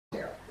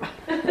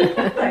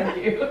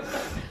Thank you.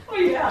 Oh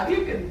yeah,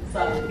 you can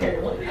sign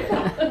Carolyn. Wait,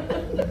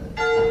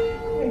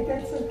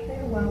 that's okay.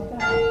 A while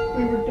back,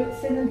 we were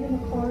sending him a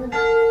card,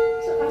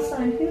 so I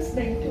signed his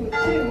name to it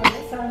too when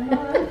I signed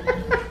mine.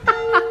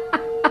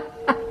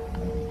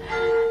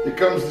 Here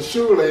comes the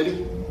sewer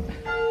lady.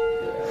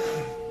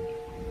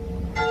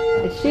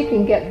 She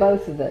can get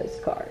both of those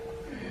cards.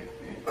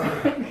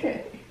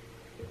 Okay.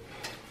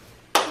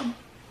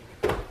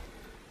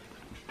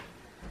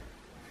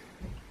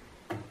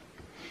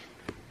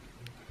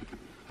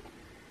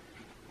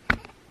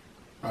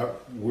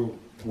 We'll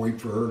wait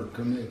for her to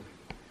come in.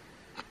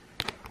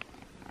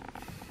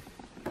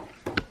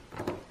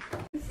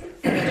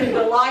 Do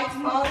the lights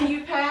bother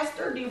you,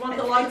 Pastor? Do you want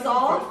the lights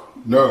off?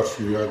 No,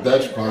 sweetheart,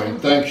 that's fine.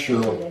 Thanks,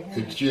 Cheryl.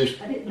 It's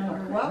just I didn't know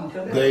her.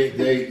 Welcome.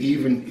 they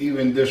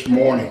even this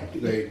morning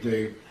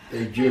they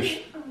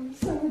just I'm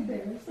so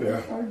embarrassed. Yeah.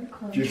 I started to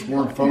cry. just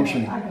weren't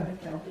functioning. I gotta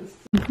tell this.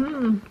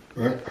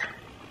 Right?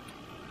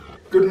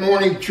 Good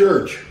morning,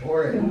 church.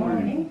 Good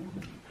morning.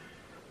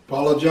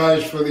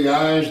 Apologize for the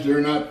eyes;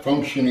 they're not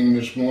functioning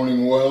this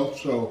morning well.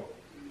 So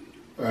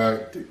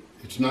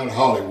it's not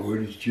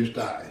Hollywood; it's just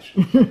eyes.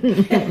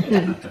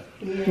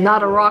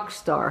 Not a rock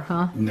star,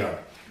 huh? No.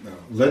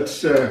 Let's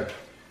stand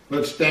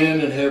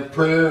and have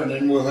prayer, and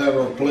then we'll have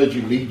our pledge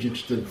of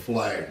allegiance to the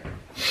flag.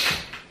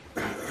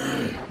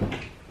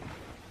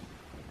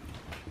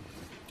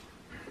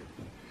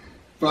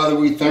 Father,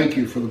 we thank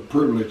you for the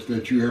privilege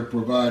that you have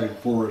provided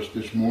for us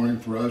this morning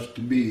for us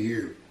to be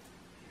here,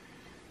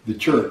 the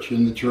church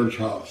in the church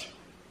house.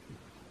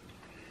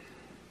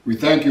 We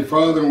thank you,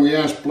 Father, and we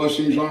ask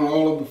blessings on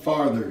all of the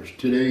fathers.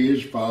 Today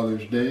is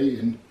Father's Day,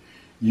 and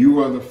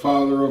you are the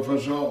Father of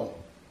us all.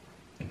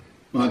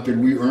 Not that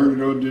we earn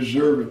it or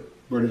deserve it,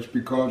 but it's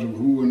because of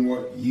who and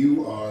what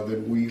you are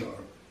that we are.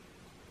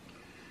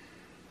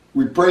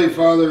 We pray,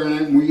 Father,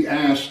 and we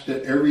ask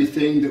that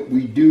everything that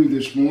we do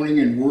this morning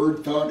in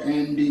word, thought,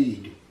 and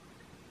deed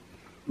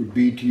would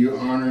be to your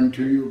honor and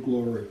to your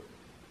glory.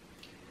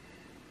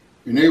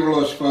 Enable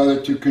us,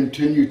 Father, to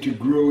continue to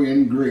grow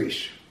in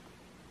grace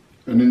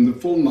and in the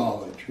full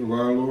knowledge of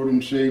our Lord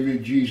and Savior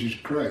Jesus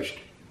Christ,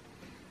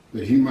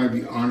 that he might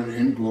be honored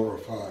and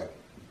glorified.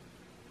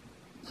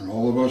 And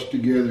all of us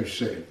together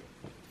say,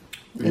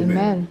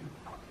 Amen.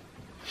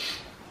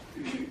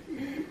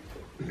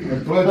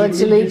 And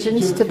Pledge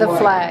allegiance to the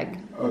flag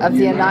of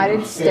the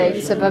United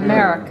States of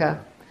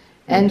America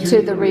and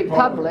to the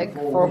republic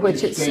for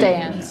which it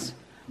stands,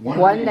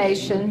 one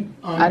nation,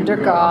 under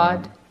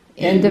God,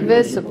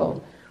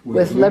 indivisible,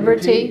 with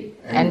liberty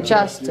and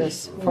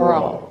justice for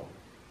all.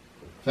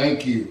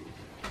 Thank you.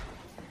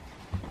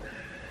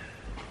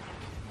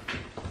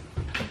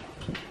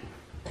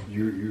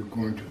 You're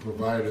going to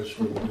provide us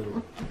with a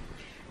little...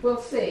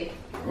 We'll see.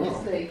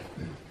 Oh,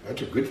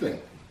 that's a good thing.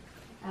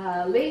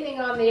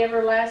 Leaning on the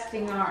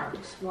Everlasting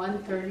Arms,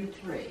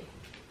 133.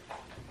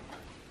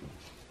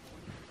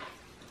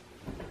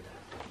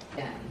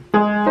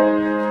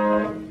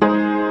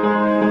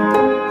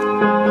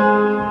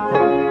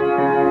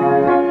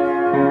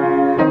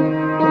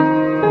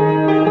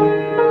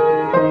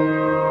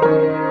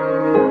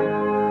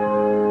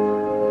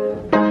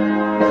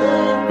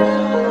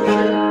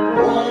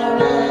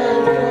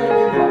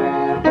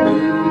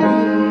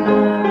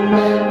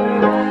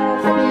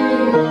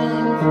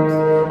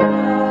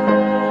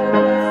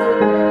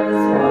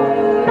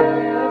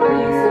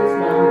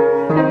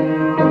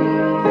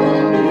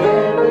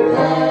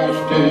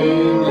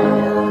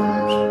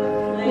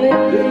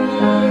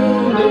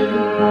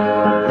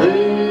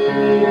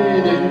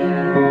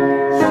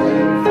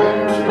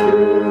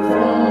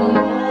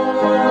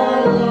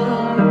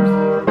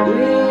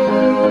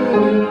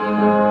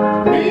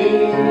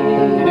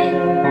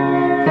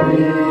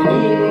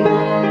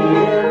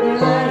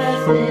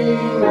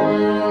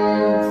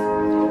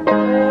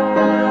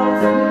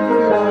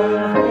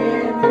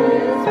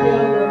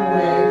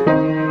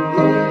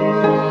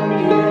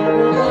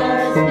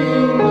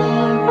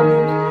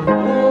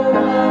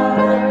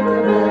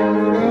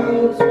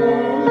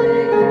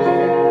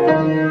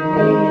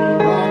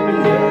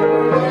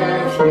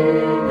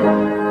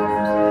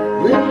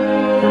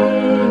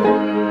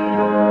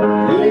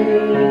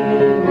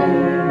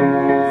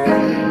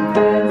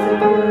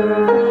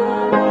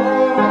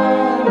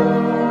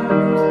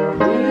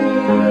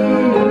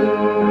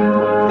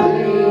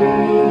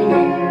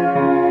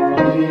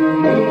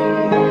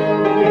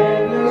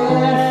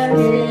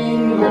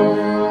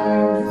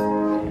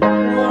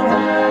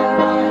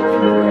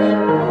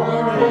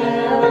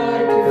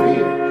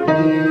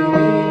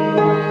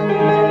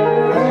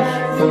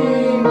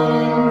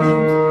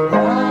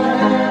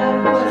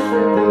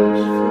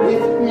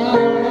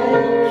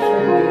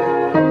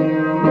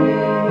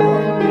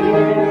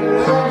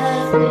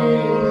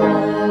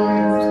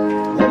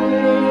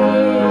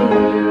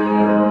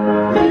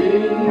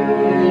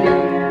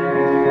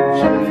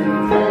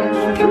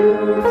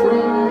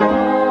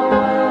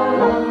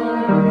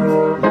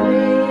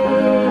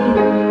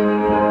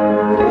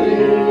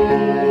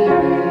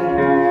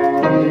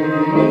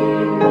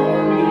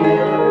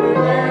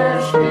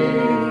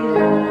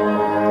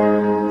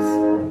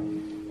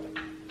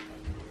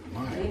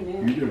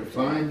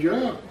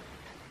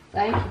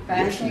 Thank you,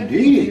 Yes, Pastor.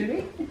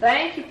 indeed.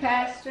 Thank you,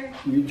 Pastor.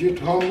 You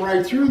just hung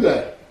right through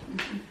that.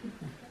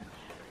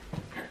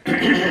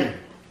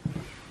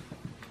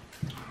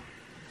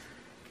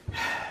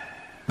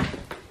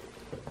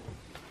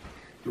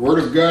 The Word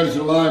of God is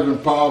alive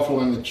and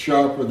powerful, and it's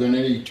sharper than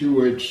any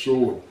two-edged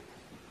sword,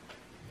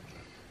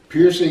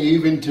 piercing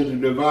even to the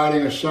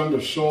dividing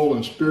asunder soul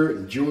and spirit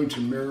and joints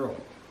and marrow,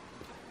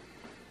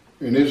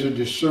 and is a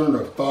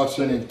discerner of thoughts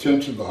and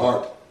intents of the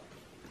heart.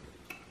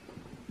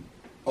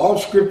 All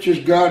Scripture is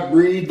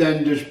God-breathed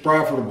and is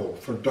profitable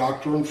for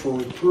doctrine, for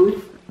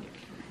reproof,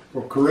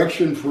 for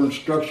correction, for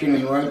instruction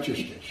in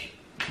righteousness.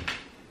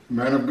 The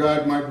man of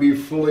God might be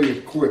fully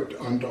equipped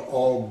unto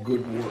all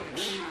good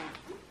works.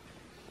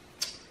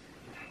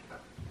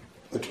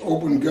 Let's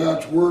open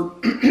God's Word.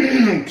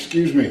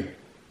 Excuse me.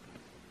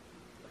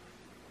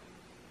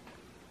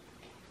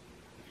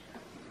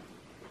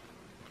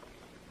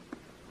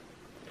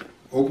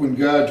 Open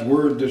God's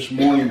Word this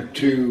morning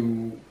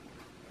to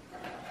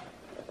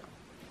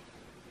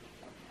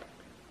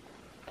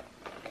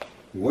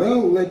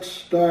let's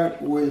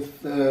start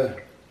with the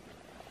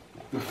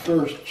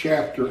first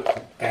chapter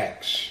of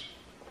Acts.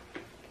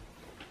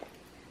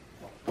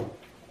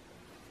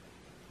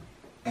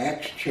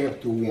 Acts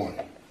chapter 1.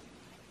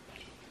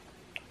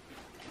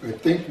 I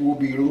think we'll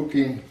be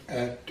looking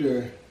at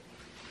a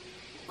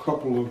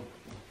couple of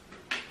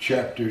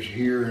chapters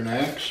here in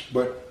Acts,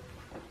 but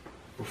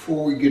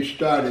before we get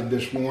started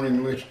this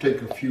morning, let's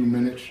take a few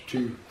minutes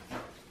to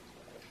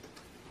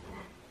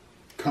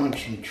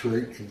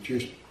concentrate and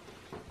just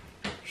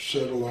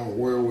settle on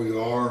where we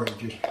are and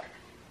just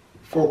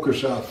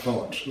focus our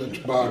thoughts. Let's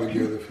bow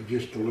together for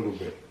just a little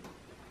bit.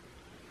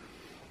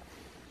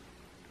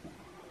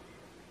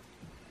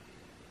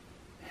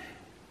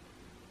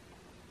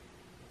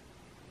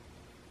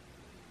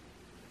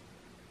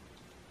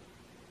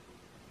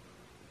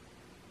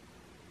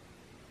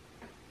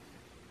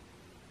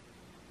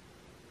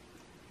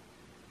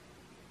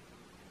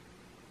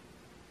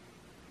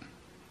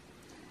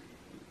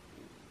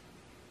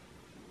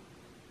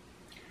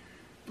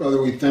 Father,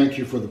 we thank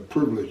you for the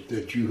privilege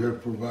that you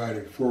have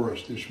provided for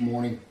us this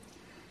morning,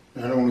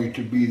 not only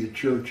to be the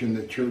church in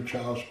the church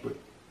house, but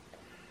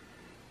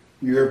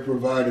you have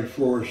provided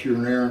for us your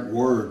inerrant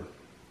word,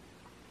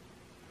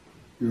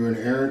 your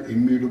inerrant,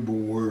 immutable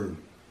word.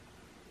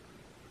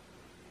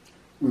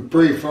 We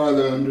pray,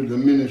 Father, under the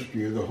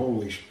ministry of the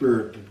Holy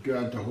Spirit, that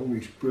God, the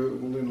Holy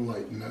Spirit, will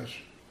enlighten us,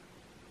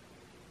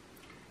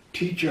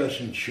 teach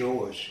us and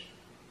show us.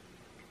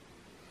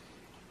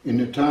 In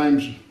the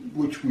times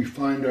which we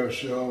find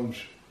ourselves,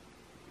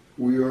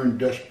 we are in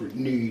desperate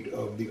need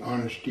of the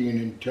honesty and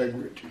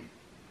integrity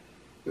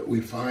that we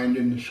find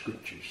in the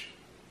Scriptures.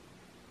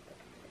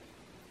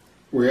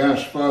 We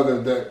ask,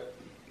 Father, that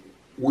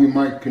we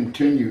might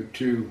continue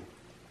to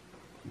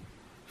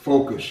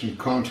focus and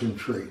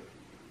concentrate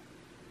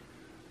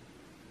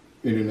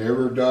in an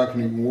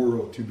ever-darkening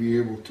world, to be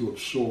able to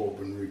absorb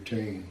and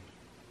retain,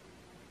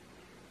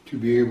 to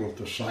be able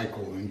to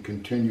cycle and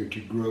continue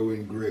to grow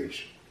in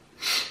grace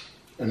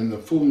and in the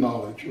full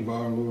knowledge of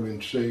our Lord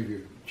and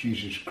Savior,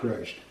 Jesus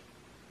Christ,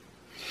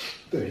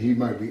 that he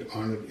might be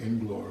honored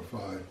and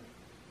glorified.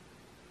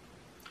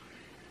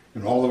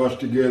 And all of us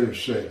together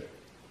say,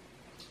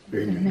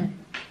 Amen.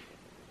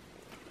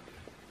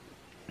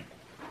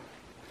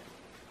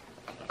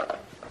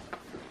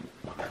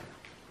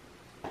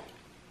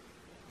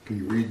 Can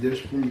you read this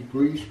for me,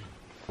 please?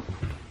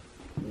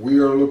 We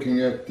are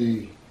looking at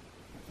the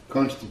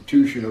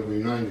Constitution of the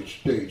United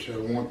States. I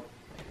want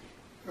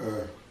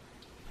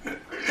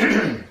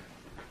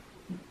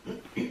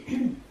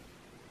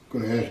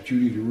going to ask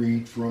Judy to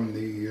read from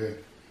the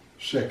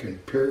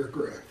second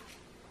paragraph.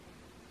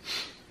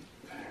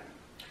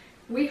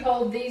 We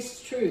hold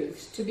these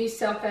truths to be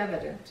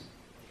self-evident,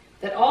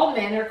 that all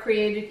men are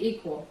created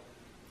equal,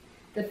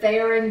 that they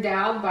are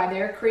endowed by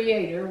their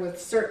Creator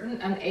with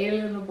certain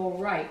unalienable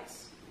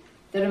rights,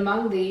 that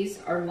among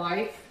these are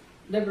life,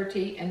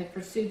 liberty, and the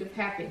pursuit of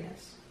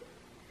happiness,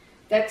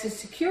 that to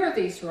secure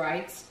these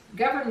rights,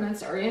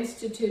 governments are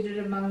instituted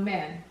among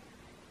men,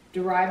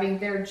 deriving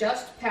their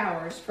just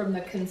powers from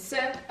the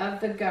consent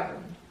of the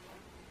governed,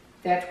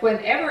 that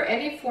whenever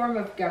any form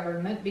of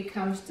government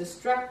becomes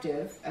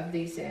destructive of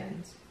these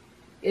ends,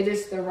 it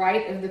is the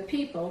right of the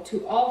people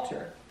to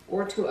alter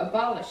or to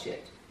abolish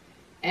it,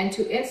 and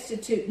to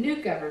institute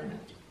new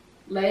government,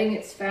 laying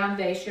its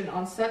foundation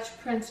on such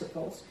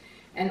principles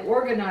and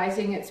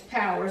organizing its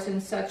powers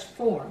in such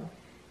form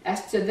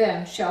as to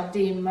them shall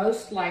deem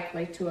most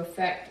likely to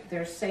affect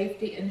their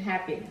safety and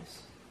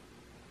happiness.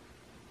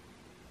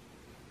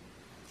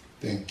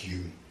 Thank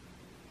you.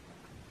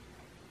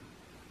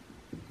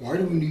 Why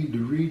do we need to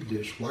read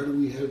this? Why do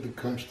we have the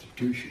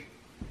Constitution?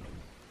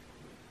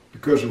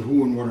 Because of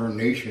who and what our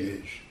nation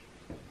is.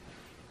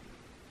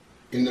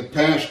 In the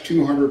past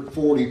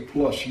 240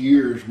 plus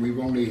years, we've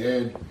only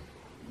had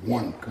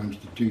one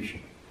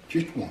Constitution,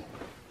 just one.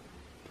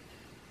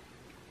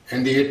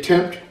 And the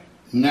attempt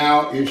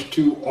now is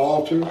to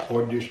alter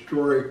or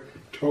destroy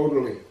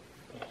totally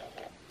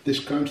this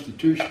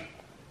Constitution.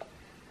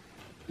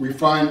 We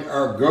find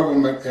our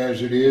government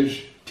as it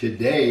is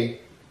today,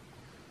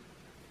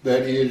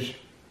 that is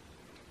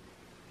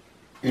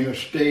in a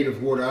state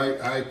of what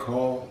I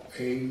call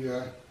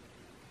a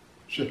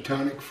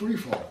satanic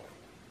freefall.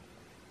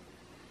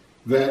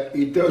 That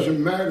it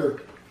doesn't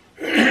matter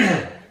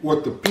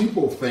what the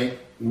people think,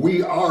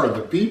 we are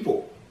the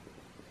people.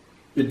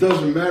 It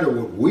doesn't matter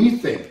what we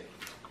think.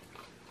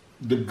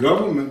 The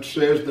government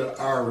says that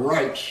our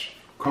rights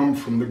come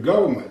from the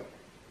government,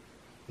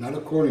 not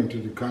according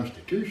to the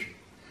Constitution,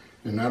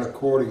 and not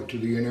according to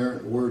the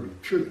inerrant word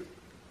of truth.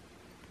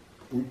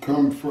 We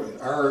come from,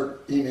 our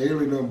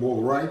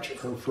inalienable rights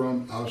are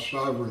from our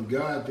sovereign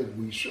God that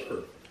we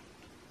serve.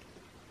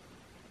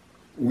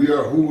 We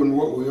are who and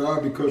what we are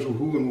because of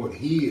who and what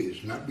He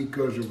is, not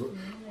because of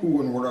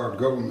who and what our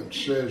government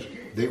says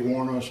they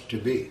want us to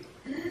be.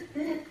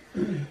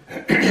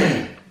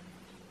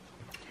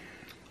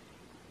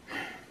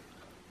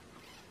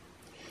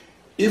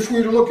 If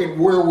we look at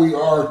where we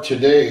are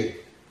today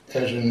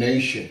as a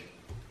nation,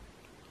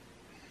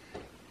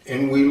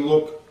 and we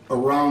look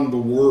around the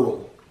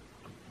world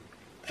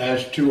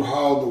as to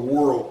how the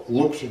world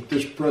looks at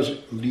this present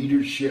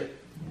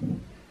leadership,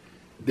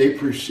 they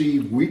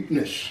perceive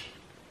weakness.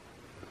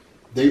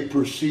 They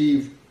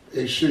perceive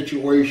a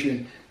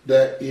situation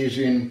that is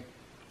in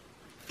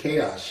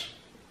chaos,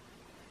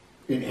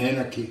 in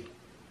anarchy.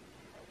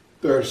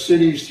 There are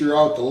cities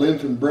throughout the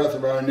length and breadth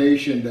of our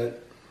nation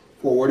that,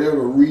 for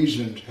whatever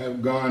reasons,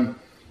 have gone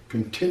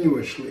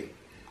continuously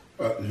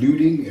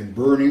looting and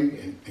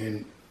burning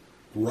and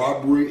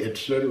robbery,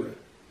 etc.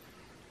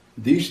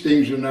 These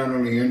things are not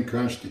only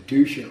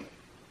unconstitutional,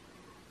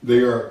 they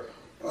are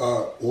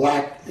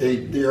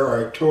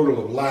a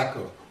total of lack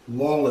of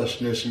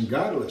lawlessness and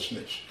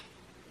godlessness.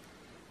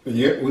 And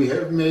yet we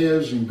have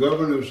mayors and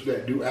governors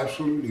that do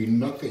absolutely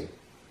nothing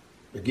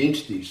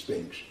against these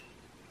things.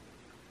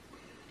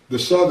 The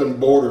southern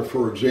border,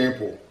 for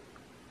example,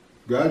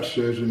 God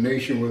says a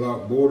nation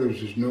without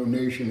borders is no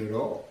nation at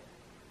all.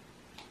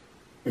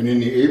 And in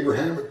the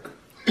Abrahamic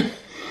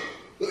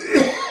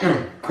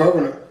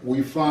covenant,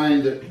 we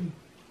find that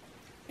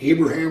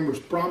Abraham was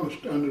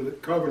promised under the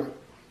covenant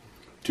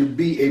to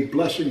be a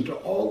blessing to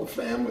all the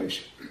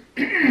families.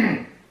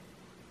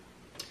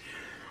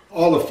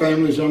 All the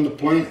families on the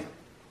planet.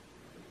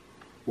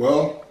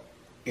 Well,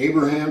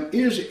 Abraham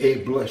is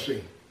a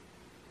blessing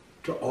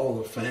to all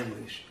the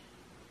families.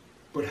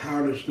 But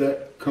how does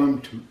that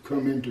come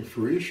into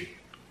fruition?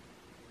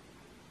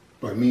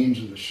 By means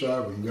of the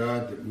sovereign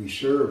God that we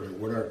serve and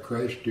what our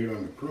Christ did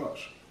on the cross.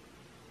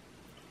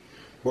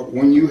 But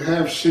when you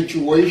have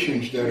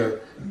situations that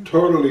are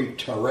totally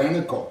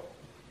tyrannical,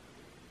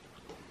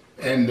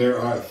 and there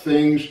are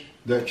things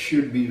that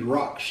should be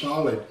rock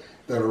solid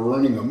that are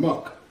running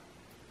amok,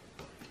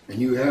 and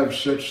you have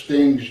such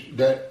things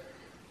that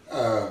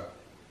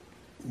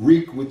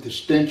reek with the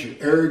stench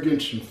of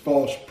arrogance and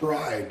false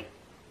pride,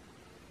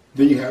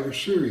 then you have a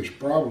serious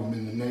problem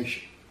in the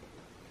nation.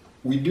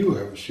 We do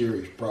have a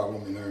serious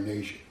problem in our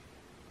nation.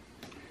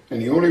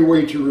 And the only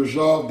way to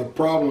resolve the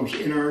problems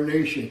in our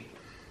nation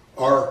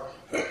are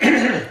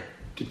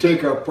to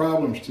take our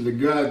problems to the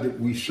God that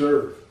we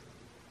serve.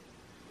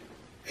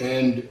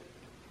 And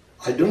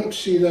I don't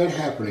see that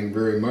happening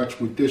very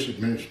much with this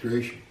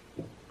administration.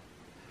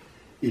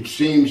 It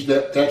seems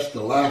that that's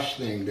the last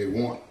thing they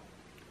want.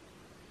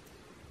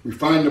 We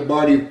find the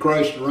body of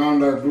Christ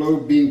around our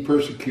globe being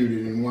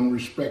persecuted in one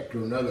respect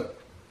or another.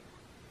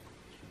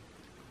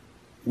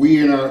 We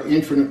in our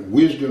infinite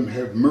wisdom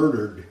have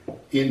murdered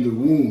in the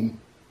womb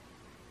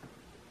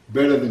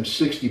better than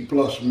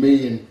 60+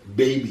 million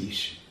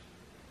babies.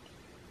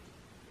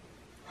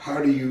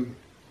 How do you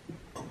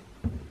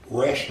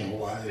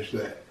rationalize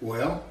that?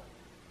 Well,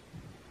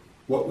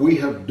 what we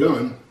have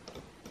done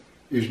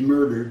is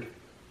murdered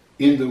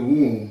in the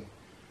womb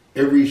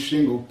every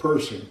single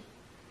person,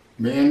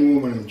 man,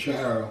 woman, and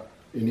child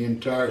in the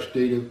entire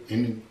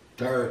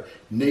entire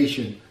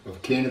nation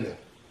of Canada.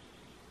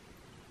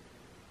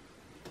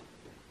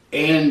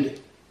 And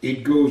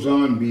it goes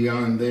on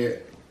beyond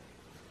that.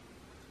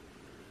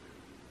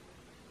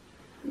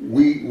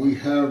 We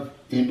have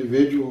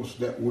individuals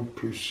that would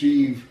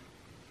perceive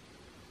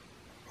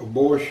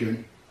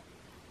abortion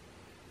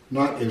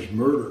not as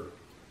murder,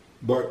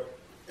 but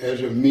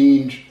as a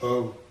means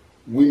of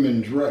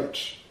women's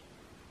rights.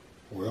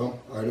 Well,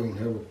 I don't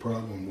have a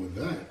problem with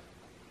that.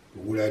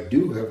 But what I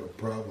do have a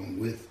problem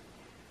with,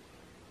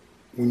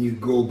 when you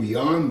go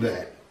beyond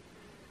that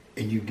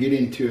and you get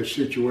into a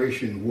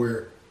situation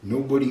where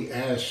nobody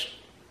asks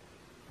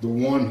the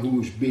one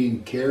who's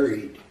being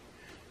carried,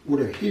 what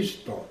are his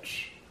thoughts?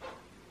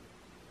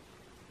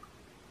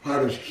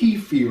 How does he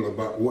feel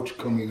about what's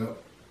coming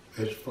up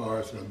as far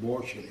as an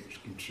abortion is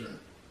concerned?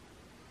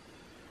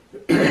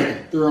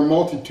 There are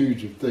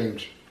multitudes of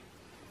things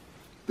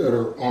that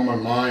are on my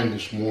mind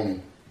this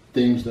morning,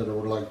 things that I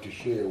would like to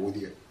share with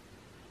you.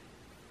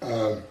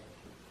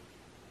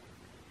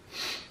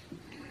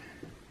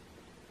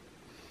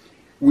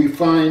 We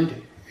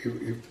find,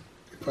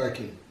 if I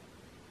can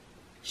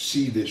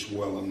see this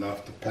well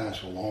enough to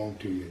pass along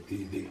to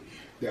you.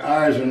 The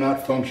eyes are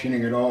not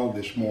functioning at all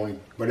this morning.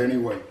 But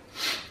anyway,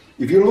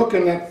 if you look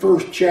in that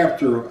first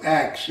chapter of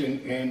Acts,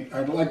 and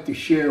I'd like to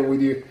share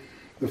with you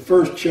the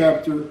first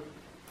chapter,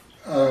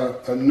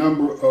 a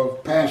number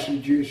of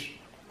passages,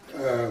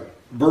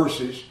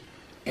 verses,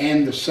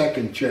 and the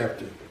second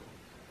chapter.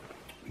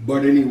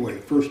 But anyway,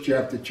 first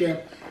chapter,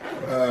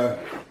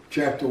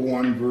 chapter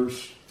 1,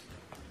 verse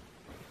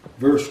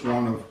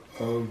 1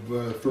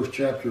 of first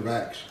chapter of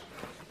Acts.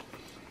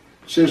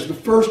 It says, the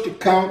first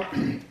account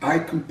I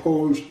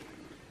composed,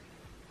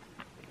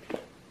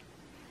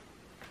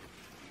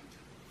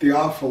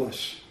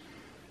 Theophilus.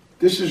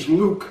 This is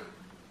Luke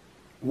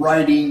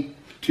writing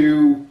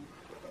to,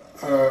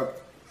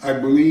 I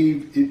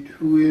believe,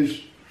 who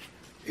is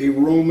a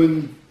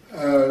Roman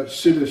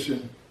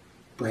citizen,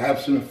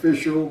 perhaps an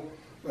official,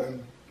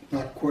 I'm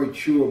not quite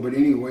sure, but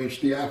anyway, it's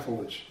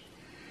Theophilus.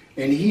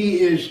 And he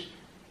is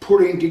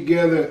putting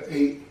together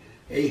a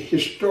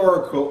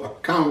historical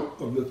account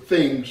of the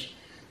things,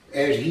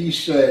 as he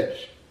says,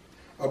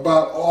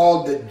 about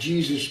all that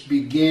Jesus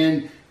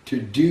began to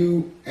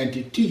do and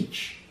to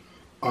teach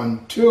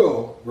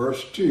until,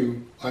 verse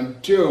 2,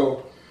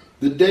 until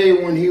the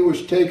day when he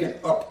was taken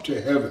up to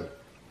heaven,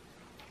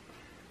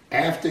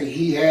 after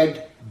he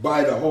had,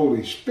 by the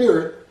Holy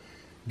Spirit,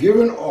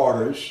 given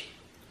orders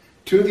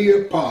to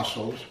the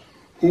apostles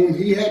whom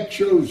he had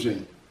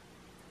chosen.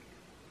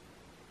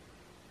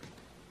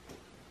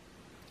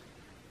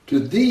 To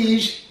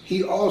these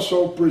he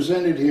also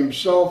presented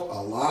himself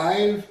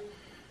alive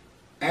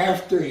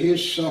after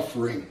his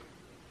suffering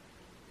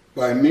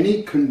by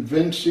many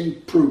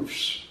convincing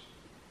proofs,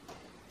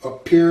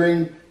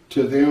 appearing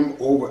to them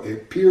over a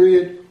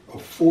period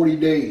of 40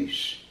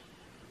 days,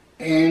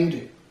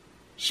 and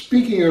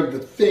speaking of the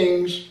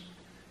things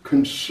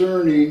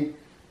concerning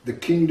the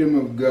kingdom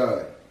of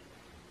God.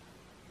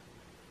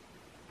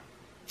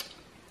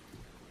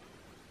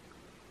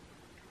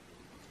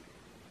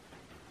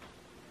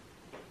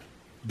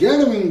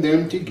 Gathering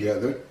them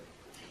together,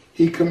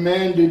 he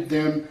commanded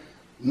them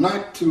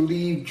not to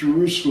leave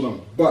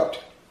Jerusalem,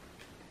 but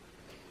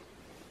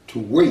to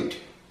wait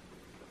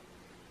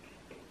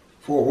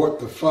for what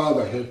the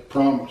Father had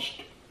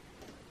promised,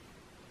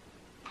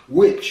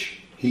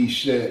 which, he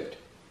said,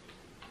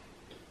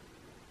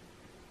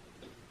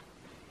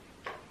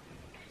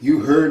 you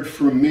heard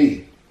from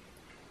me.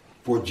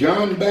 For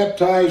John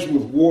baptized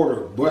with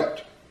water,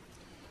 but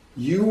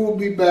you will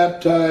be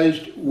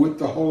baptized with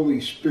the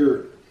Holy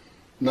Spirit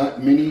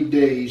not many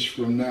days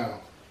from now.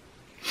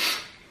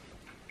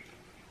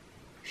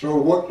 So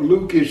what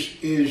Luke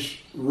is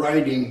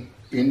writing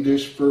in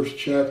this first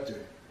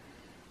chapter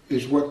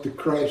is what the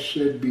Christ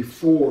said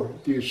before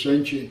the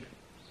ascension.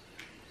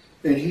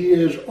 And he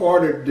has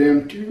ordered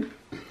them to,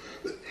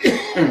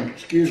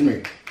 excuse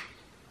me,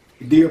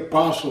 the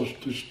apostles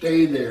to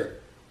stay there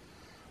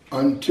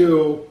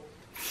until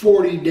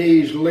 40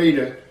 days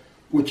later,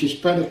 which is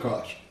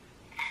Pentecost.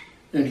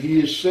 And he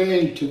is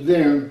saying to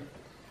them,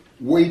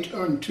 wait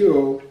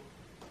until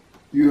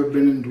you have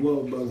been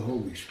indwelled by the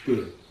Holy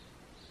Spirit.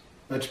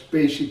 That's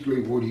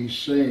basically what he's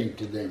saying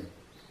to them.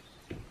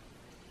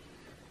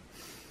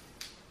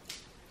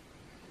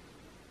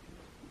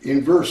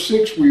 In verse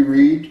 6 we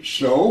read,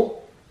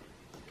 so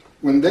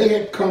when they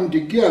had come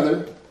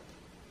together,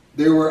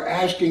 they were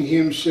asking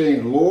him,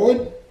 saying,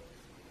 Lord,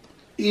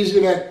 is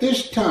it at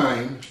this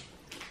time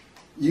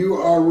you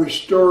are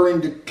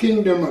restoring the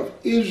kingdom of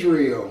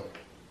Israel?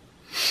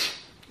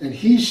 And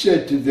he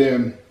said to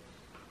them,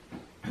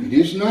 it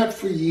is not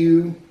for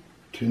you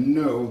to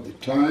know the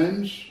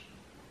times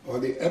or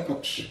the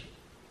epochs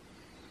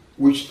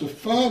which the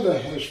Father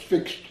has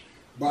fixed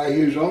by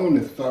his own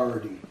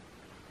authority,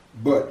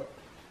 but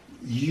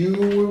you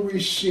will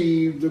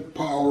receive the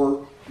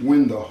power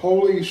when the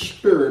Holy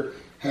Spirit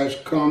has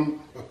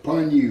come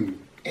upon you,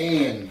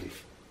 and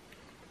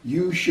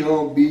you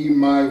shall be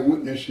my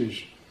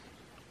witnesses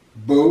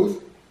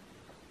both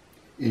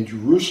in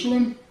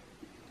Jerusalem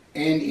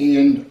and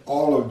in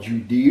all of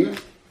Judea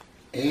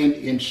and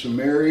in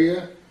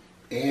Samaria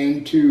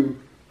and to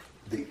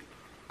the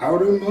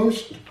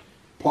outermost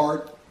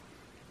part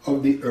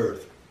of the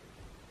earth.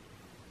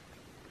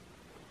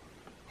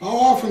 How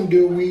often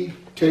do we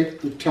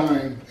take the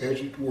time, as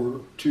it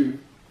were, to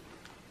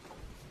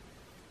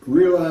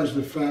realize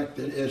the fact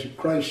that as a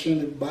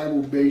Christ-centered,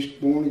 Bible-based,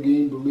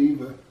 born-again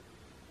believer,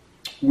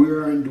 we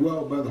are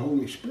indwelled by the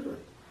Holy Spirit?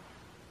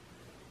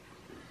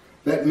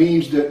 That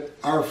means that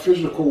our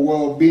physical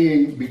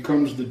well-being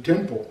becomes the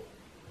temple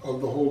of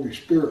the Holy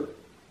Spirit.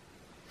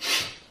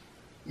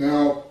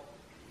 Now,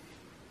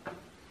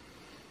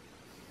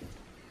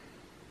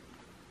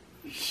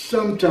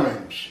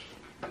 sometimes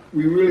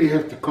we really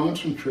have to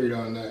concentrate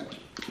on that,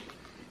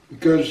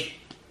 because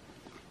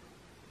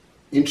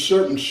in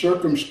certain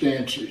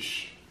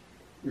circumstances,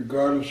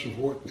 regardless of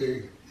what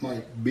they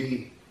might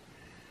be,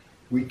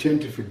 we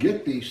tend to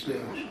forget these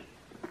things.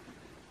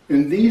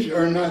 And these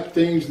are not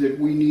things that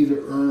we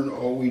neither earn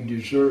or we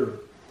deserve.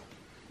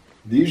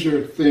 These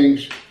are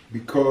things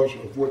because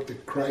of what the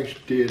Christ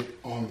did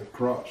on the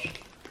cross.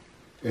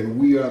 and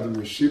we are the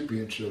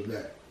recipients of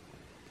that.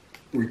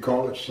 We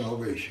call it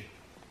salvation.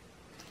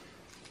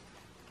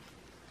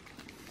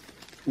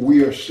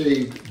 We are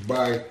saved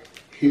by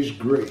His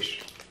grace,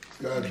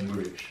 God's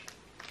grace.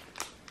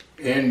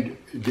 And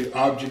the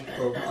object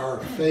of our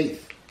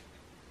faith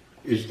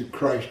is the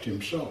Christ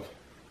Himself.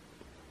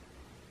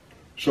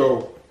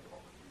 So,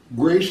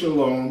 grace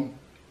alone,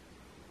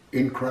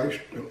 in Christ,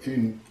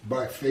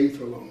 by faith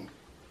alone,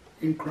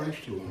 in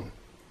Christ alone.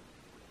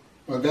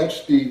 Now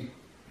that's the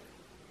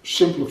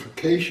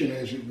simplification,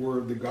 as it were,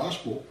 of the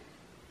gospel.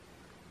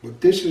 But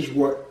this is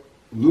what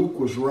Luke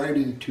was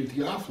writing to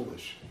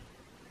Theophilus,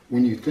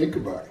 when you think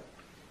about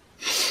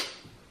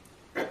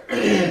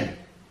it.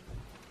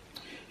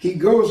 He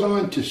goes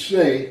on to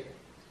say,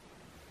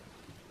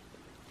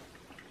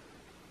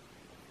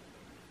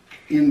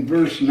 in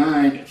verse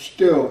 9,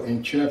 still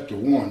in chapter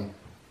 1,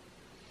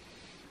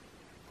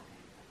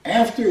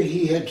 after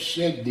he had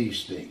said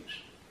these things,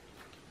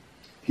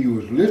 he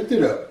was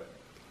lifted up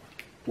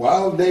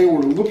while they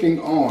were looking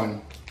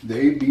on,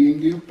 they being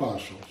the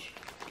apostles,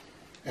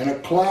 and a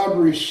cloud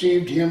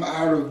received him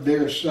out of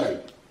their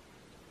sight.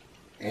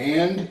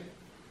 And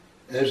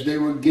as they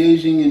were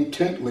gazing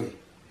intently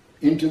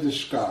into the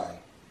sky,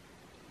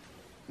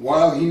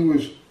 while he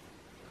was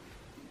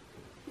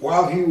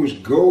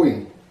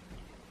going,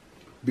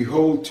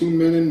 behold, two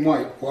men in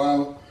white,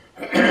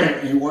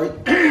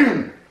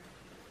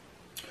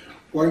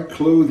 white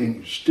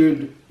clothing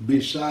stood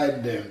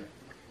beside them.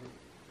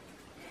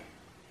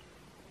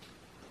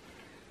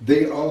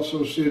 They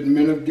also said,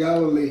 Men of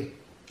Galilee,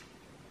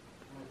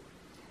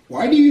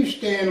 why do you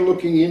stand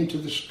looking into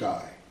the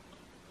sky?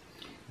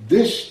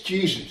 This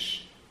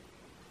Jesus,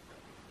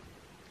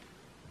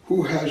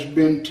 who has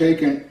been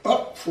taken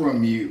up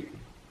from you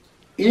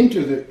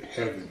into the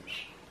heavens,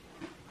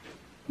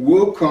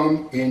 will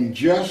come in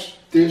just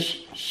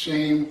this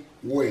same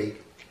way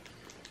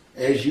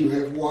as you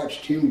have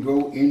watched him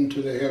go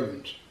into the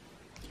heavens.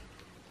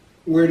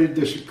 Where did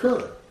this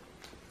occur?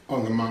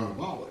 On the Mount of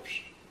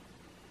Olives.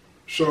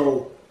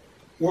 So,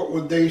 what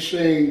were they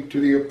saying to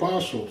the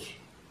apostles?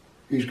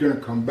 He's going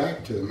to come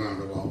back to the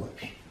Mount of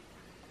Olives.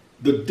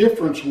 The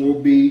difference will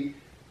be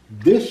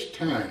this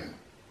time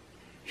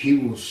he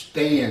will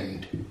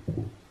stand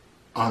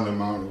on the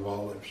Mount of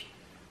Olives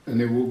and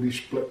they will be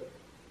split.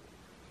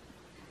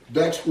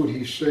 That's what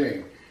he's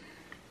saying.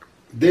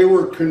 They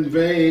were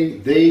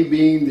conveying, they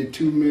being the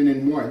two men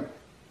in white,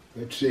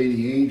 let's say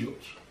the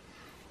angels,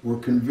 were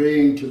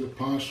conveying to the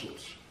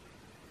apostles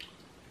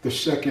the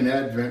second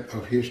advent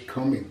of his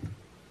coming.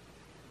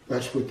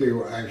 That's what they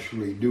were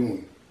actually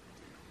doing.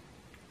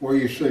 Well,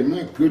 you say,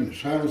 my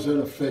goodness, how does that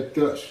affect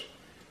us?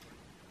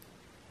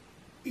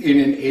 It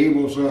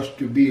enables us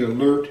to be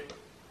alert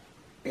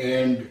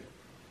and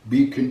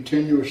be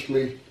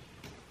continuously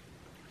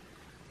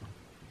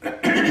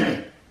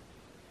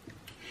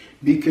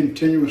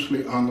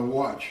on the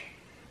watch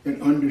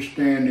and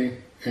understanding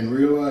and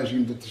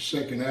realizing that the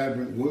second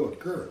advent will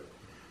occur,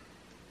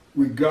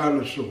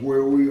 regardless of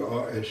where we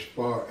are as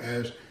far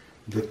as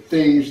the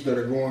things that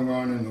are going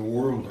on in the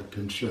world are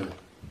concerned.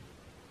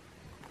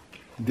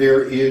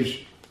 There is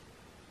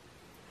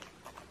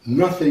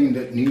nothing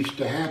that needs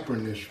to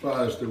happen as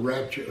far as the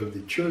rapture of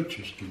the church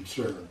is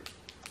concerned.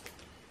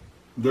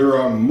 There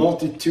are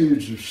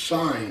multitudes of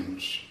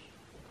signs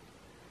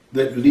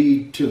that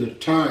lead to the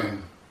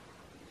time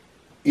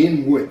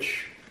in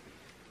which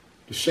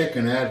the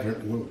second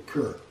advent will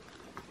occur.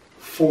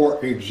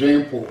 For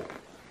example,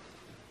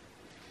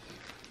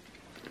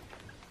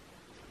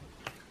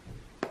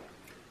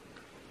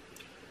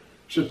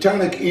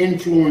 satanic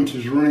influence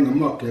is running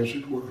amok, as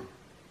it were.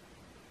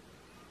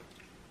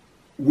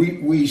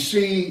 We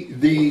see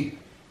the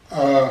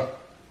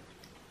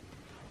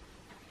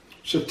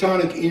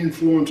satanic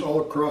influence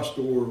all across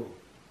the world.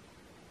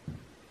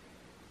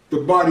 The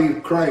body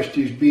of Christ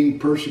is being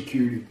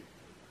persecuted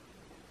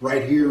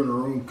right here in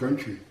our own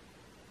country.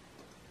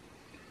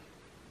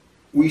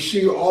 We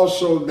see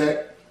also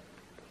that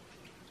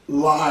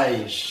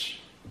lies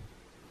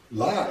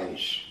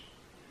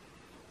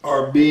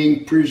are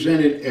being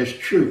presented as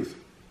truth.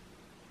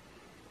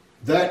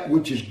 That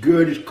which is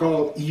good is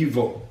called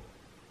evil.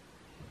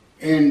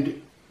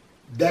 And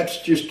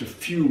that's just a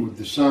few of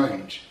the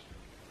signs.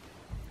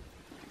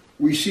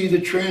 We see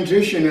the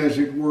transition, as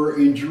it were,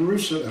 in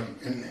Jerusalem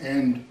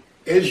and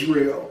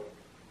Israel.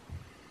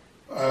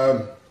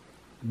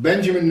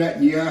 Benjamin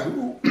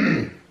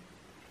Netanyahu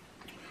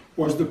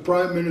was the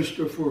prime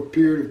minister for a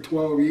period of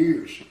 12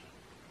 years.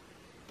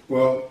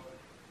 Well,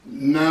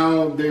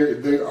 now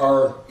they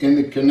are in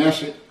the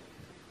Knesset,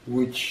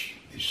 which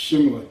is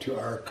similar to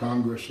our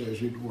Congress,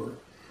 as it were.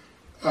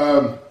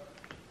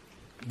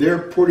 They're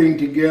putting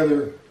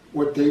together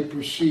what they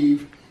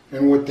perceive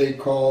and what they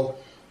call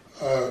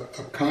a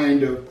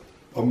kind of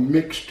a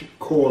mixed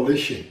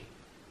coalition.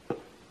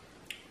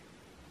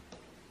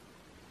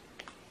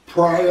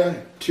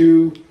 Prior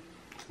to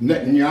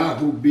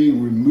Netanyahu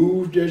being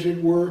removed, as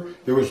it were,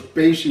 there was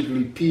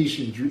basically peace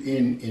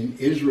in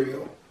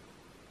Israel.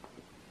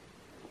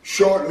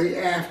 Shortly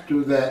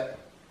after that,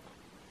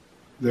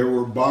 There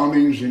were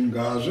bombings in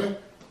Gaza.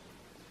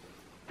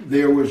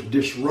 There was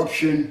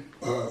disruption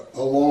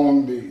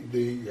along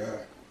the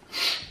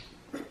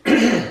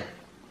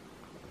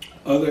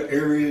other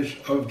areas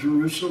of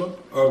Jerusalem,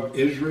 of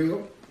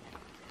Israel.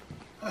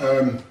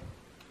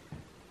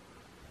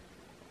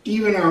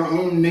 Even our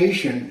own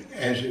nation,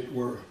 as it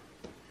were.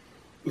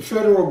 The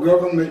federal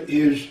government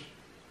is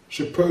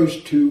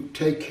supposed to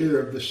take care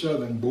of the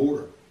southern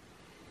border.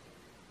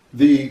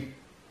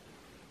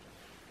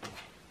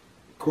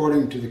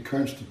 According to the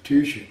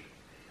Constitution,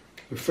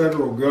 the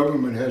federal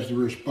government has the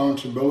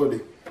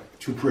responsibility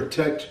to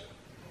protect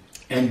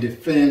and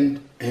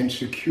defend and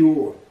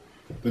secure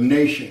the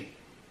nation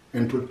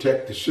and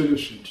protect the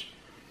citizens.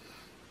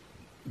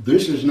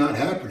 This is not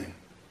happening.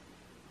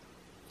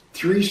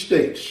 3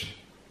 states,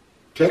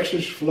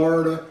 Texas,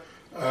 Florida,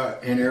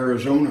 and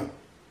Arizona,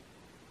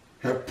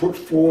 have put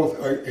forth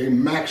a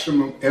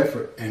maximum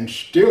effort and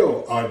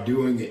still are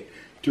doing it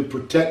to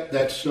protect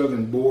that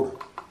southern border.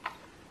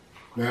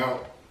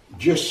 Now,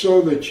 just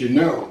so that you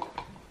know,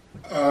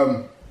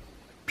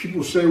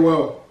 people say,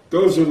 well,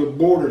 those are the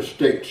border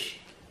states.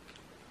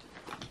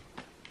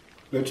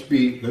 Let's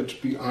be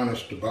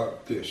honest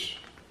about this.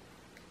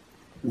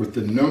 With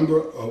the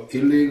number of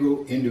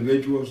illegal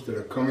individuals that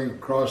are coming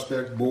across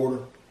that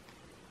border,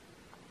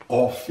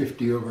 all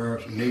 50 of our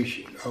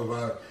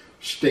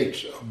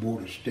states are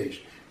border states,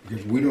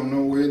 because we don't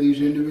know where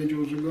these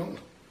individuals are going.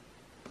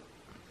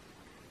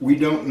 We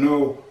don't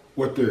know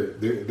what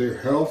their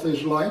health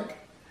is like.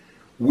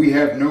 We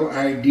have no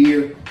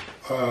idea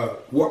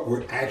what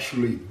we're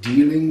actually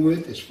dealing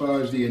with as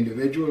far as the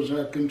individuals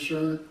are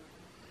concerned.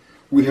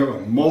 We have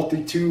a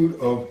multitude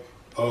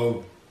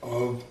of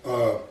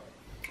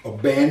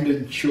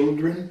abandoned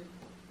children.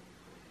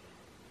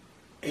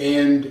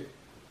 And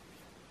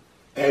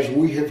as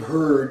we have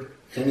heard,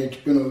 and it's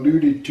been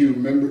alluded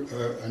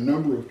to a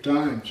number of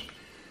times,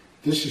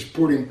 this is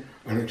putting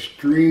an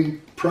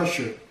extreme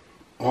pressure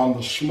on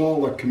the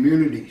smaller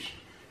communities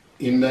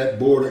in that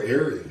border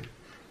area.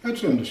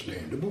 That's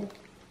understandable.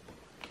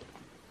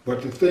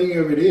 But the thing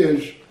of it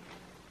is,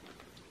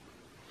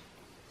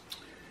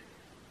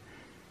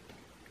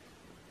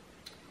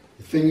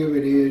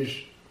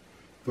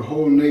 the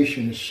whole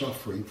nation is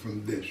suffering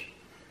from this.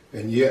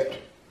 And yet,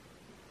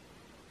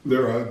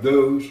 there are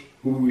those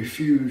who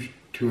refuse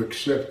to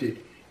accept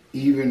it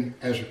even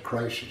as a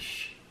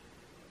crisis.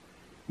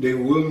 They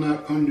will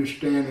not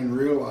understand and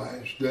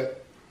realize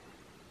that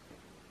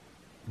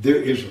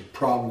there is a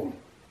problem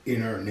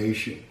in our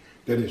nation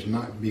that is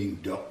not being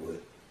dealt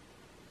with.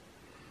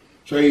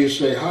 So you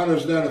say, how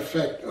does that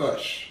affect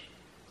us?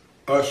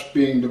 Us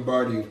being the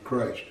body of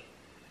Christ.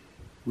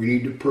 We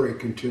need to pray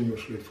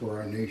continuously for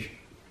our nation.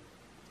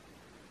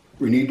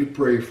 We need to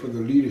pray for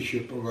the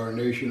leadership of our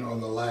nation, or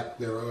the lack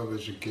thereof,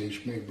 as the case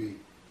may be.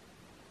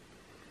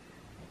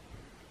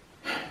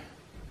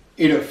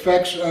 It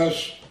affects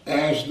us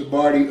as the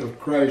body of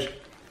Christ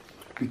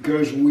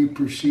because we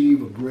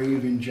perceive a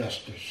grave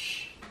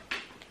injustice.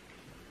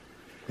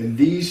 And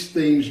these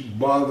things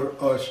bother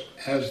us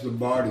as the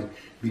body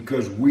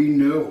because we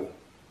know,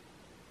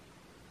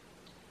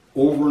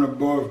 over and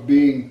above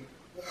being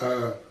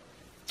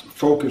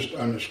focused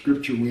on the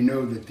scripture, we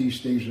know that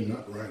these things are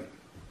not right.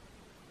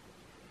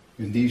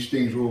 And these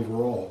things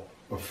overall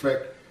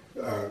affect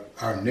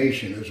our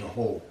nation as a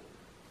whole.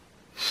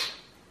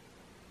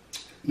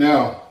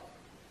 Now,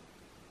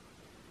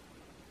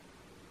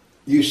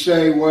 you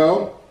say,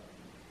 well,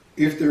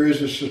 if there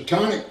is a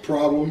satanic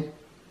problem,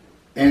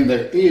 and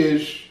there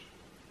is,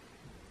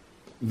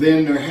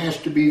 then there has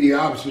to be the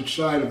opposite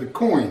side of the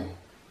coin,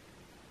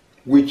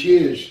 which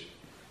is,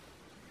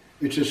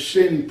 it's a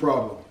sin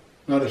problem,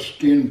 not a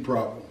skin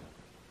problem.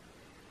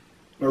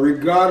 Now,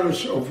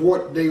 regardless of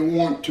what they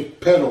want to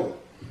peddle,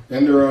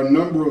 and there are a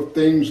number of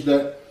things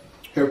that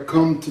have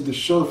come to the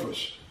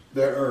surface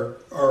that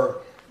are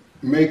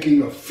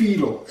making a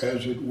futile,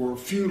 as it were,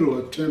 futile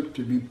attempt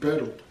to be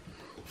peddled.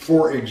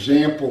 For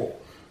example,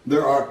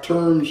 there are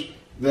terms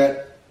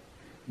that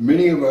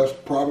many of us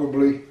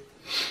probably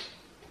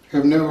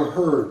have never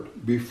heard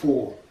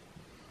before,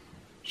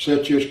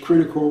 such as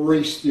critical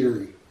race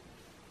theory,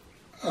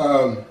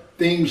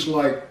 things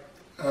like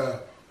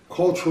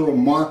cultural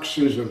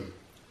Marxism,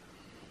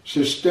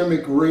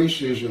 systemic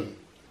racism,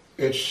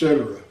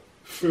 etc.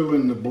 Fill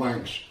in the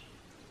blanks.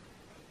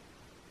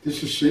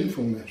 This is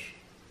sinfulness.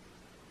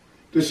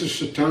 This is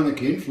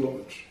satanic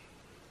influence.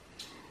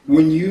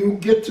 When you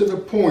get to the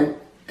point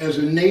as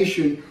a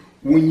nation,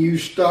 when you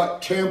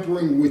start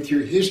tampering with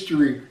your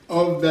history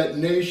of that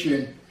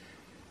nation,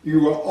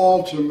 you are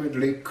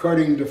ultimately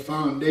cutting the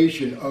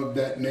foundation of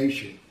that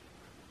nation.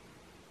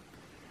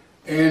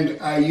 And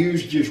I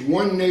use just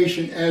one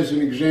nation as an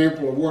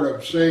example of what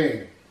I'm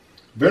saying.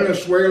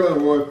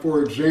 Venezuela,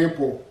 for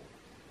example,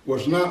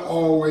 was not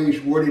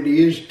always what it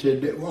is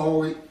today.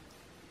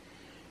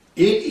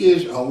 It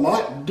is a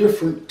lot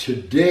different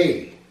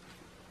today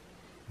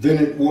than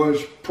it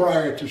was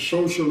prior to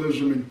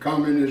socialism and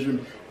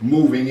communism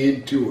moving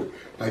into it.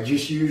 I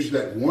just use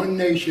that one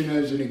nation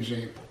as an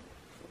example.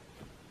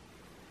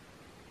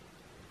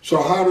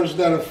 So how does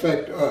that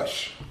affect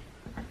us?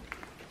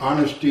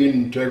 Honesty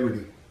and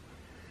integrity.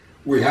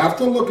 We have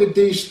to look at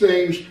these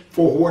things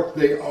for what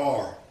they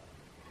are.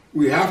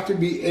 We have to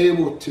be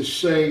able to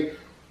say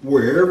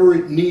wherever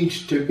it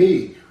needs to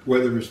be,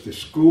 whether it's the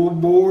school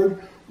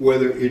board,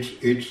 whether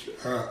it's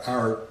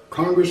our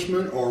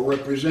congressmen or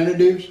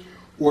representatives,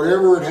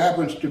 whatever it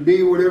happens to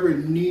be, whatever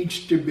it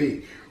needs to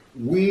be.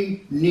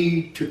 We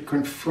need to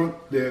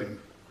confront them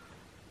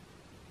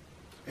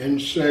and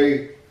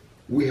say,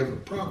 we have a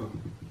problem.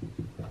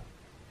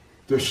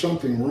 There's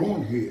something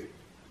wrong here.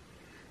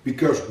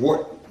 Because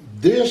what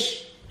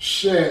this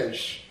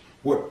says,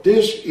 what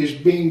this is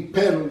being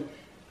peddled,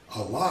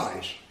 are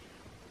lies.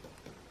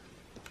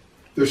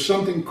 There's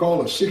something called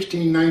a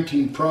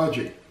 1619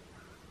 project.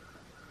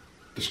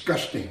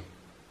 Disgusting.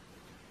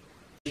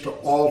 To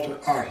alter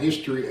our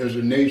history as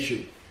a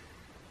nation.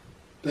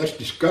 That's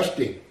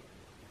disgusting.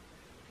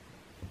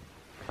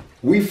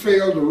 We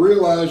fail to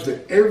realize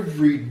that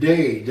every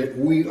day that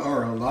we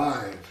are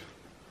alive,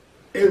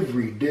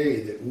 every day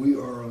that we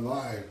are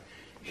alive,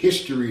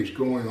 history is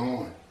going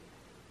on.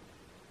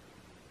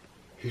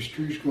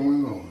 History is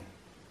going on.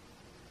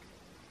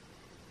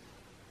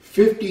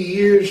 50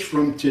 years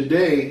from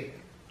today,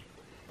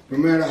 no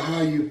matter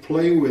how you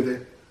play with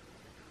it,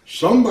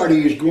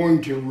 somebody is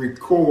going to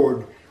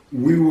record,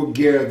 we will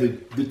gather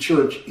the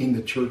church in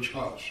the church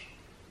house.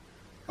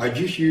 I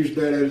just used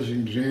that as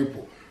an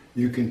example.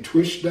 You can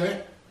twist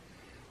that.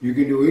 You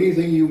can do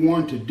anything you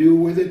want to do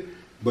with it.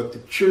 But the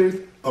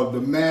truth of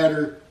the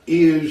matter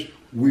is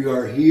we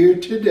are here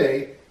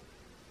today.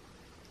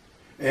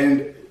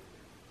 And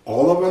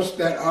all of us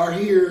that are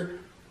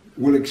here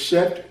will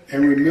accept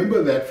and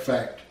remember that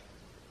fact.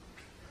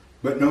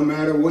 But no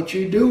matter what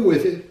you do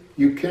with it,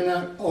 you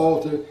cannot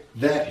alter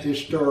that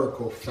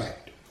historical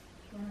fact.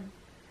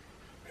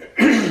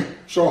 Right.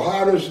 So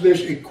how does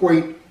this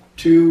equate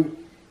to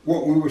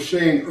what we were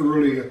saying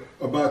earlier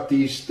about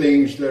these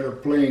things that are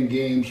playing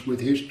games with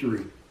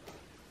history?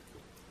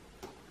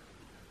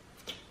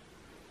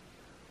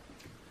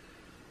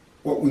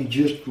 What we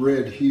just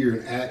read here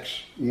in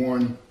Acts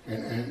 1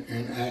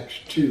 and Acts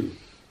 2,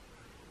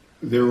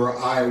 there were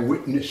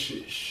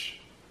eyewitnesses.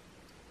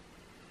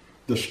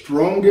 The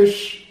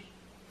strongest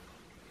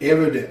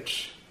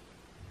evidence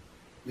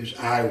is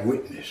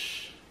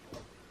eyewitness.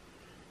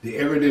 The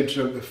evidence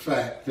of the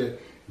fact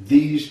that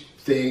these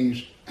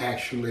things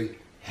actually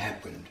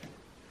happened.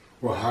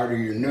 Well, how do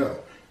you know?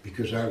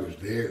 Because I was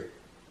there.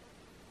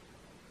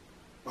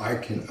 I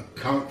can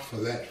account for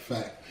that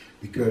fact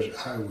because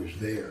I was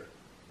there.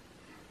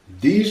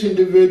 These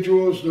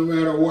individuals, no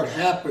matter what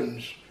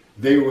happens,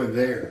 they were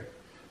there.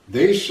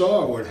 They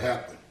saw what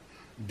happened.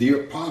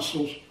 The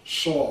apostles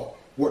saw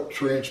what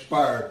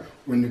transpired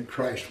when the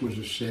Christ was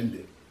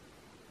ascended.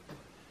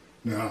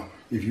 Now,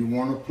 if you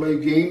want to play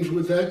games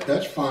with that,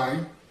 that's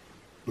fine,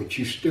 but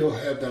you still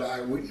have that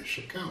eyewitness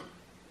account,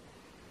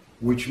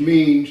 which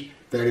means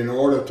that in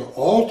order to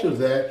alter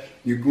that,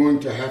 you're going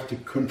to have to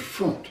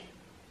confront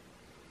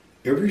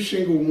every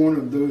single one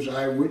of those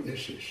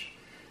eyewitnesses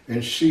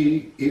and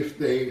see if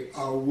they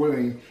are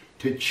willing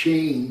to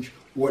change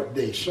what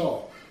they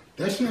saw.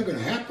 That's not going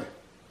to happen.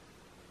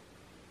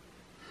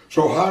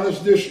 So how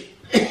does this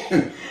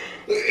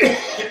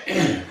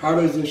how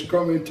does this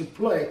come into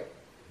play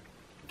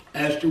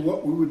as to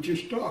what we were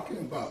just talking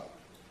about?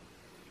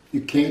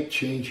 You can't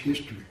change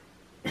history.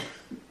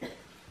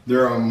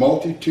 There are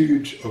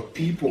multitudes of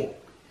people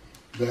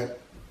that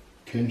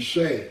can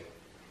say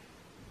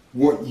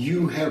what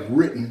you have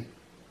written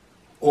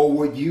or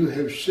what you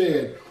have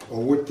said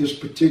or what this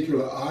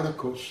particular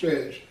article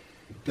says,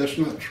 that's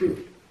not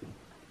true.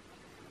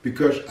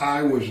 Because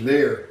I was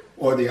there,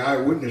 or the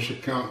eyewitness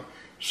account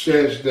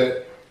says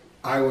that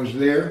I was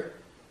there,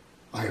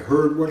 I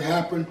heard what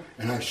happened,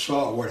 and I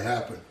saw what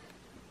happened.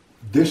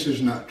 This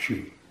is not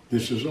true.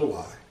 This is a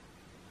lie.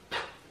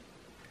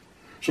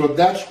 So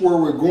that's where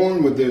we're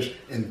going with this,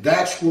 and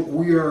that's what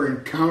we are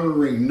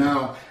encountering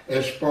now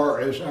as far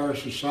as our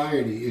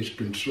society is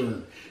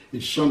concerned.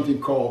 It's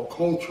something called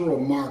cultural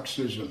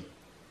Marxism.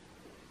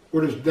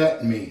 What does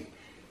that mean?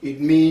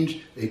 It means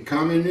a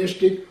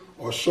communistic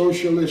or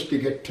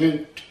socialistic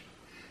attempt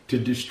to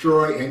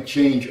destroy and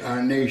change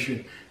our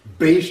nation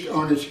based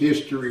on its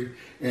history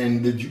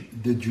and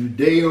the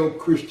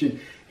Judeo-Christian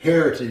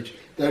heritage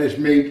that has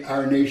made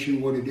our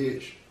nation what it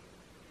is.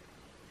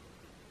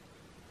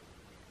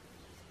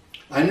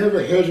 I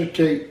never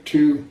hesitate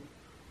to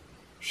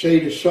say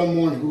to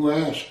someone who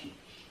asks,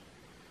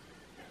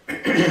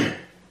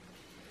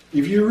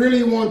 if you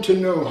really want to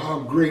know how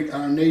great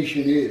our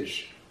nation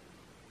is,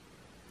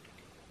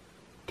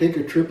 take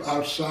a trip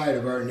outside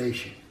of our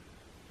nation.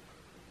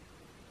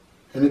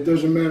 And it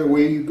doesn't matter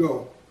where you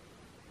go,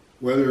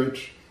 whether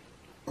it's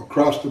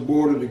across the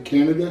border to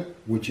Canada,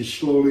 which is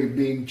slowly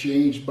being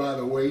changed, by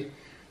the way,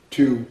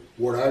 to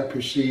what I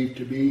perceive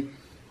to be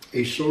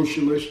a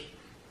socialist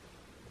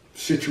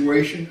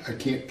situation. I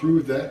can't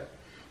prove that,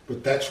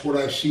 but that's what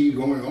I see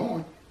going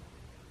on.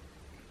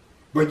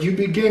 But you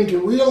begin to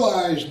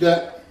realize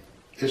that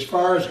as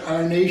far as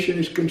our nation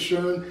is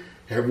concerned,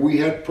 Have we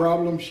had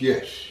problems?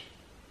 Yes.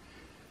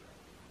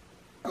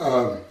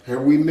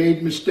 Have we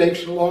made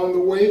mistakes along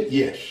the way?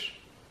 Yes.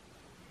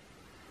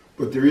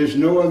 But there is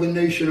no other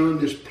nation on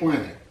this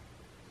planet.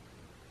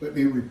 Let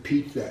me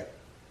repeat that.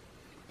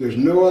 There's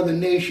no other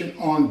nation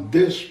on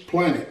this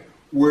planet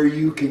where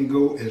you can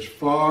go as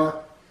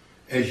far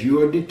as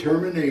your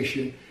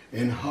determination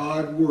and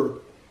hard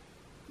work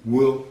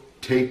will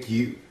take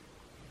you.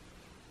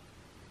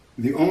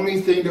 The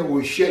only thing that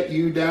will shut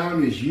you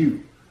down is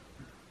you.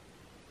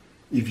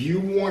 If you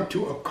want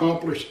to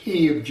accomplish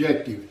any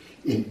objective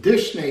in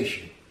this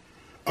nation,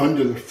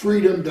 under the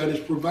freedom that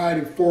is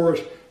provided for us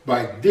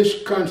by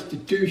this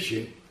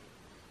Constitution,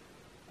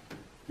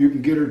 you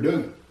can get her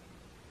done.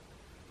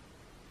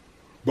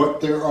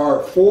 But there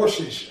are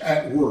forces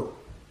at work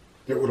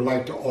that would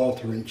like to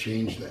alter and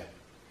change that.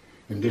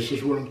 And this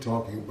is what I'm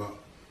talking about.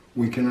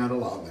 We cannot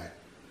allow that.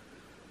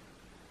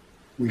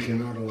 We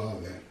cannot allow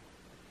that.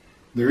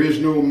 There is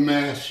no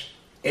mass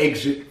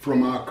exit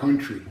from our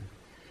country.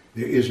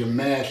 There is a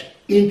mass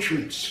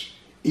entrance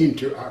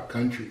into our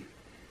country.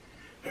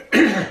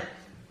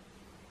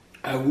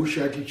 I wish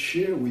I could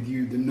share with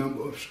you the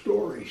number of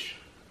stories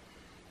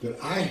that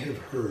I have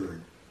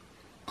heard,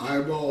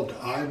 eyeball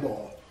to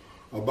eyeball,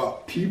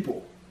 about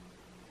people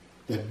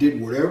that did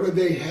whatever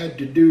they had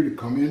to do to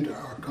come into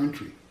our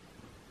country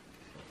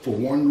for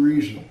one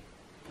reason,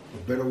 a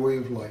better way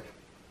of life.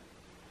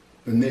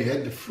 And they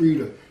had the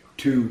freedom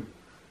to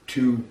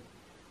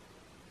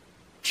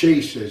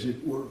chase, as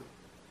it were,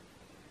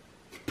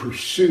 to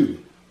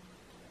pursue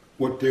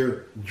what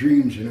their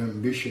dreams and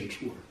ambitions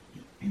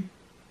were.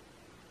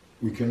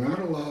 We cannot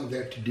allow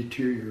that to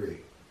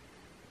deteriorate.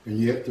 And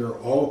yet there are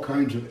all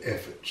kinds of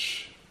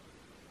efforts.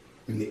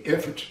 And the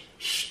efforts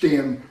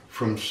stem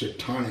from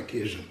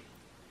satanicism.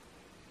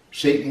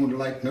 Satan would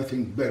like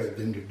nothing better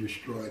than to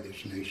destroy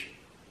this nation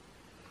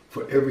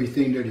for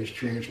everything that has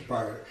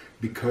transpired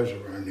because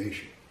of our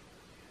nation.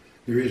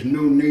 There is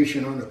no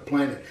nation on the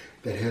planet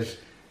that has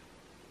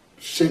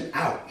sent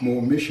out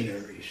more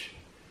missionaries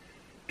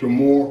to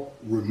more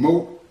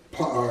remote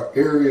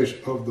areas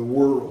of the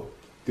world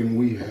than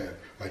we have.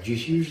 I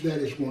just use that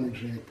as one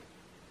example.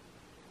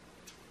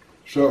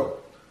 So,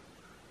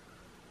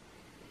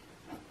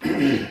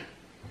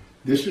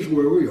 this is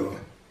where we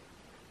are.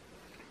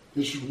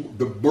 This is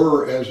the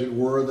burr, as it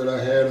were, that I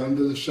had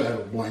under the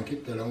saddle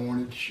blanket that I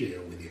wanted to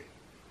share with you.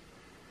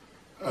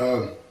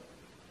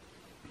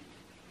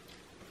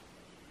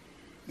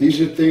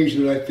 These are things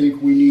that I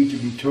think we need to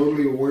be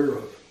totally aware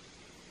of,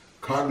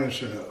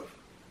 cognizant of.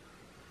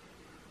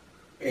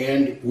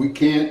 And we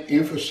can't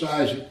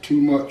emphasize it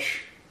too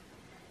much.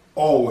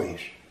 Always,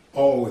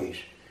 always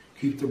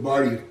keep the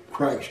body of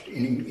Christ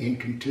in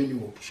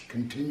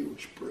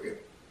continuous prayer.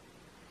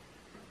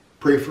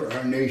 Pray for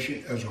our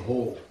nation as a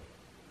whole.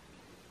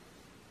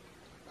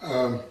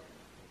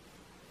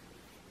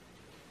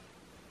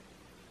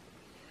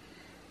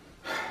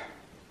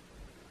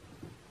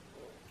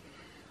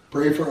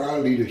 Pray for our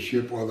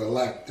leadership, or the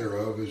lack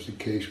thereof, as the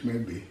case may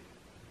be.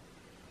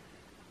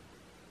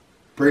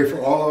 Pray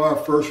for all of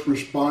our first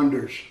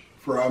responders,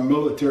 for our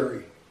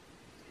military.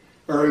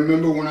 I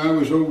remember when I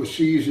was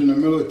overseas in the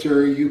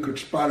military, you could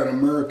spot an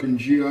American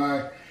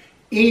GI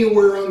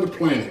anywhere on the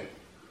planet.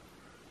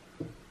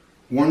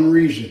 One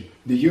reason,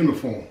 the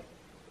uniform.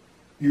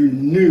 You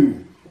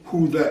knew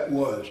who that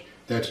was.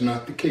 That's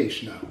not the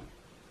case now.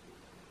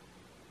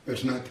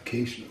 That's not the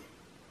case now.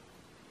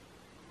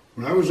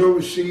 When I was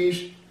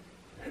overseas,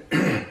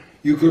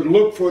 you could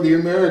look for the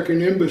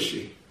American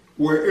embassy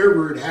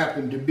wherever it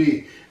happened to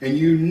be, and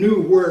you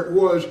knew where it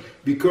was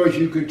because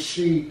you could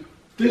see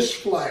this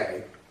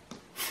flag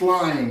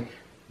flying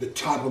the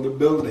top of the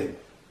building.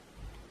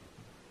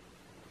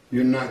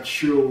 You're not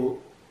sure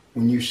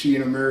when you see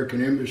an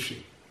American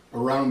embassy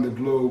around the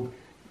globe,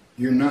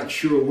 you're not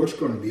sure what's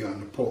going to be on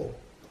the pole.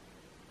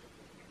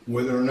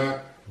 Whether or not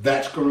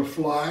that's going to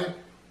fly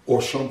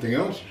or something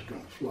else is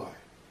going to fly.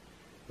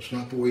 It's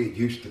not the way it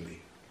used to be.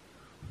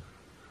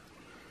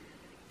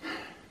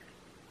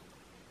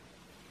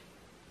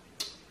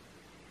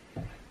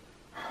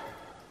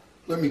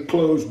 Let me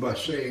close by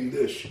saying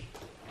this.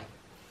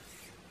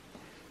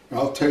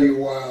 I'll tell you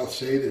why I'll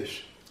say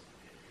this.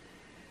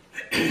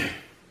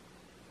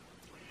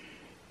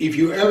 If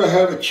you ever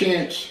have a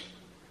chance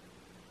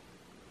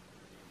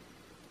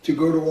to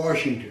go to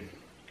Washington,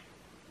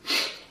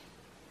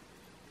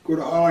 go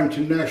to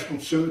Arlington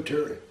National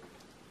Cemetery,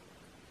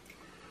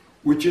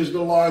 which is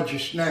the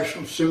largest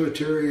national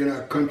cemetery in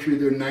our country.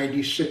 There are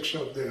 96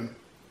 of them.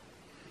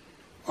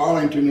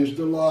 Arlington is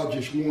the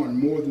largest one,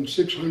 more than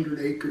 600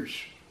 acres.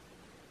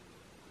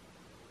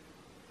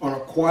 On a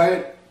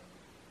quiet,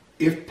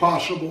 if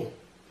possible,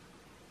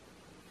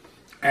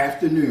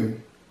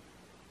 afternoon,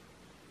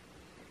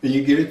 and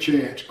you get a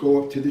chance,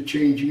 go up to the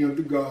changing of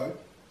the guard.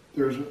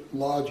 There's a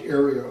large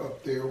area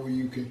up there where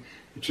you can,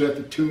 it's at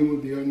the tomb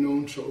of the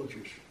unknown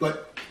soldiers.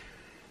 But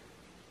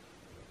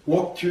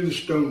walk through the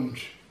stones.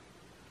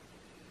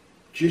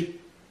 Just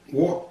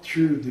walk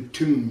through the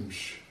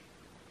tombs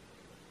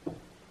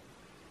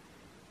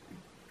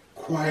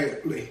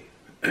quietly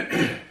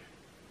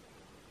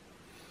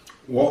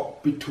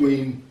walk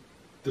between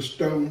the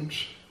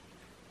stones.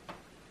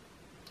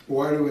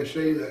 Why do I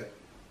say that?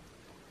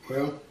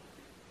 Well,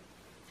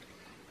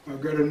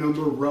 I've got a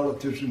number of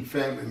relatives and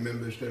family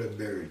members that are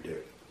buried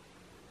there.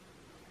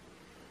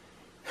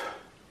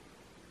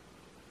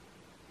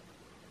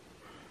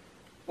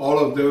 All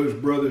of those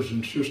brothers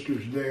and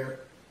sisters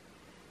there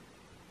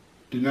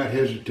did not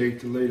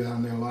hesitate to lay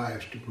down their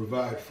lives to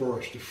provide for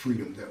us the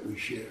freedom that we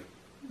share.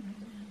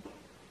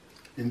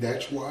 And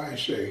that's why I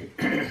say,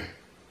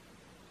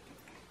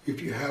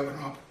 if you have an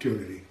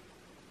opportunity,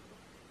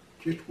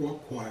 just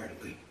walk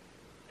quietly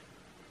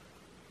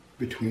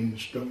between the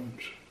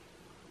stones.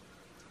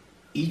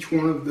 Each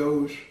one of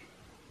those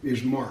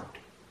is marked.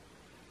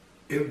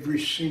 Every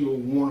single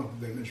one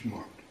of them is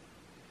marked.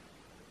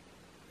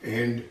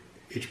 And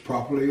it's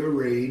properly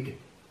arrayed.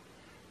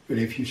 And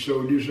if you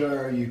so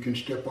desire, you can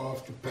step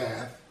off the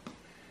path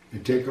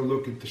and take a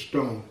look at the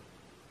stone.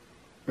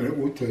 And it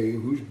will tell you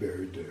who's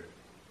buried there.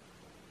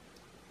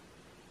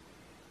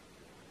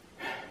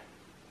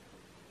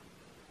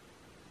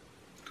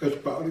 Let's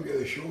bow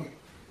together, shall we?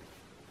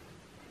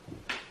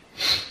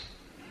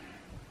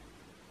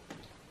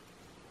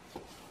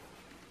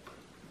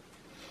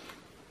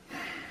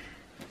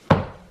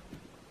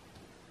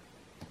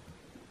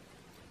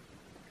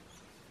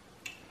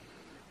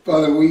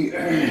 Father,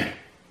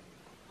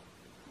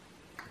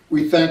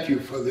 we thank you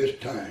for this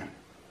time.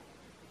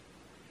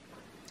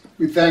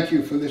 We thank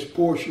you for this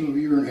portion of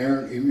your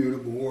inerrant,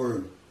 immutable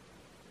word.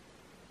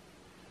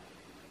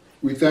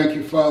 We thank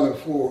you, Father,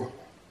 for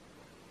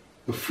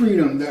the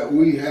freedom that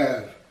we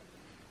have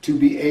to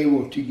be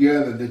able to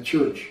gather the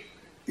church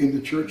in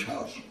the church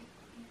house.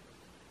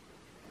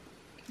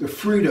 The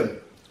freedom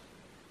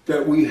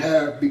that we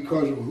have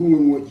because of who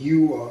and what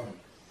you are.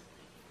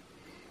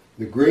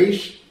 The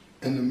grace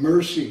and the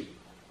mercy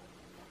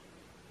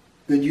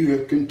that you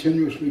have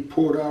continuously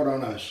poured out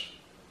on us.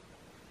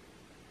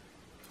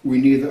 We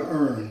neither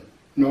earn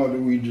nor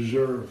do we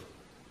deserve.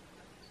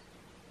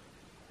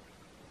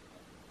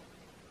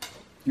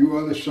 You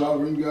are the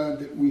sovereign God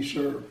that we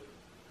serve.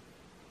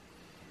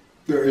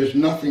 There is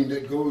nothing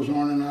that goes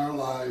on in our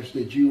lives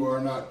that you are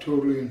not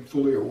totally and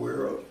fully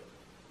aware of.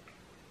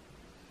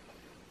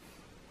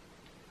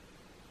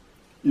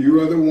 You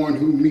are the one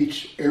who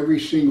meets every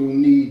single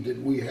need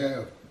that we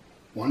have,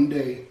 one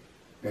day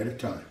at a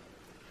time.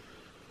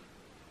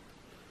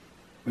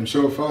 And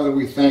so, Father,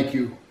 we thank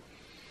you.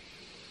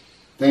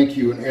 Thank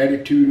you, an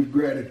attitude of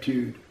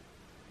gratitude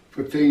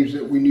for things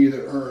that we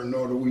neither earn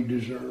nor do we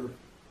deserve.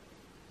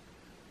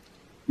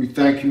 We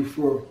thank you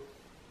for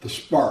the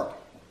spark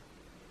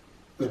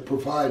that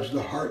provides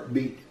the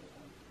heartbeat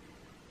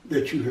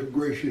that you have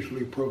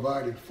graciously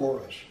provided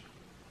for us.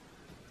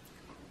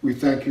 We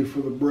thank you for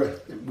the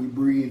breath that we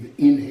breathe,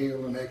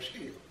 inhale and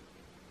exhale.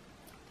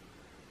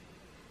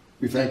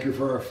 We thank you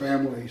for our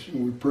families,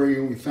 and we pray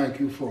and we thank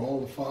you for all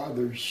the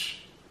fathers.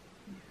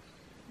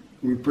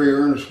 We pray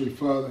earnestly,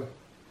 Father,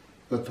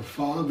 that the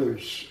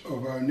fathers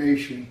of our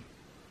nation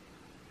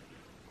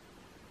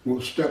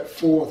will step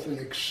forth and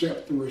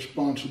accept the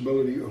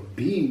responsibility of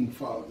being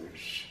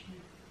fathers.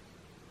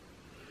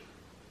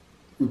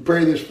 We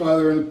pray this,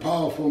 Father, in the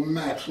powerful,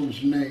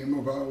 matchless name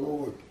of our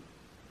Lord,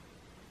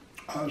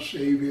 our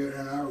Savior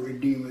and our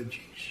Redeemer,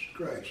 Jesus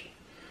Christ,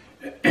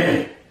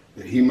 that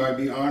he might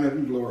be honored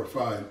and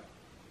glorified.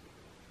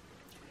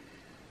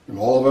 And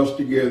all of us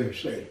together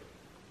say,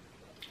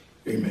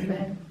 Amen.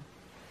 Amen.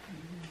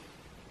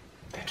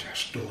 That's our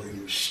story,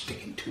 and we're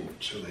sticking to it,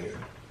 so there.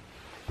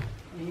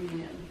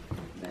 Amen.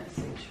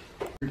 Message.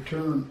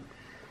 Return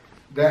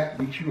that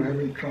which you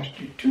have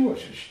entrusted to us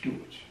as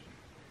stewards.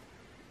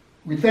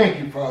 We thank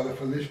you, Father,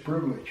 for this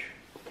privilege,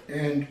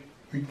 and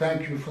we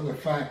thank you for the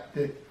fact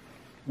that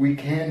we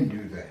can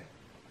do that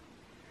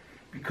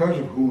because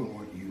of who and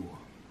what you are.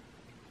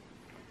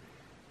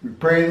 We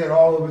pray that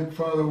all of it,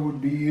 Father, would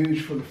be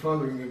used for the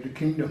furthering of the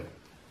kingdom.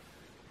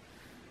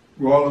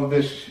 All of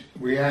this,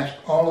 we ask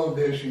all of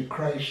this in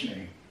Christ's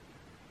name,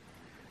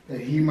 that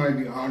he might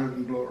be honored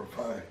and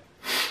glorified.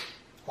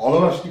 All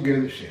of us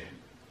together say,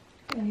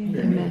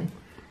 Amen.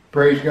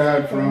 Praise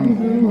God, from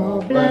whom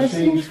all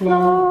blessings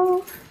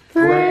flow.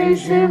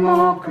 Praise him,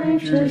 all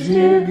creatures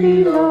here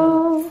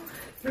below.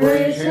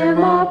 Praise him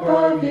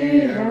above, ye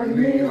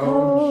heavenly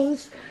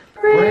hosts.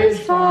 Praise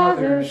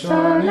Father,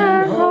 Son,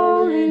 and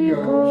Holy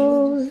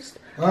Ghost.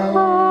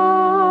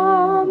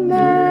 Amen.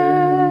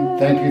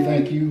 Thank you,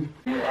 thank you.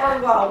 You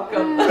are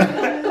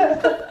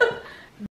welcome.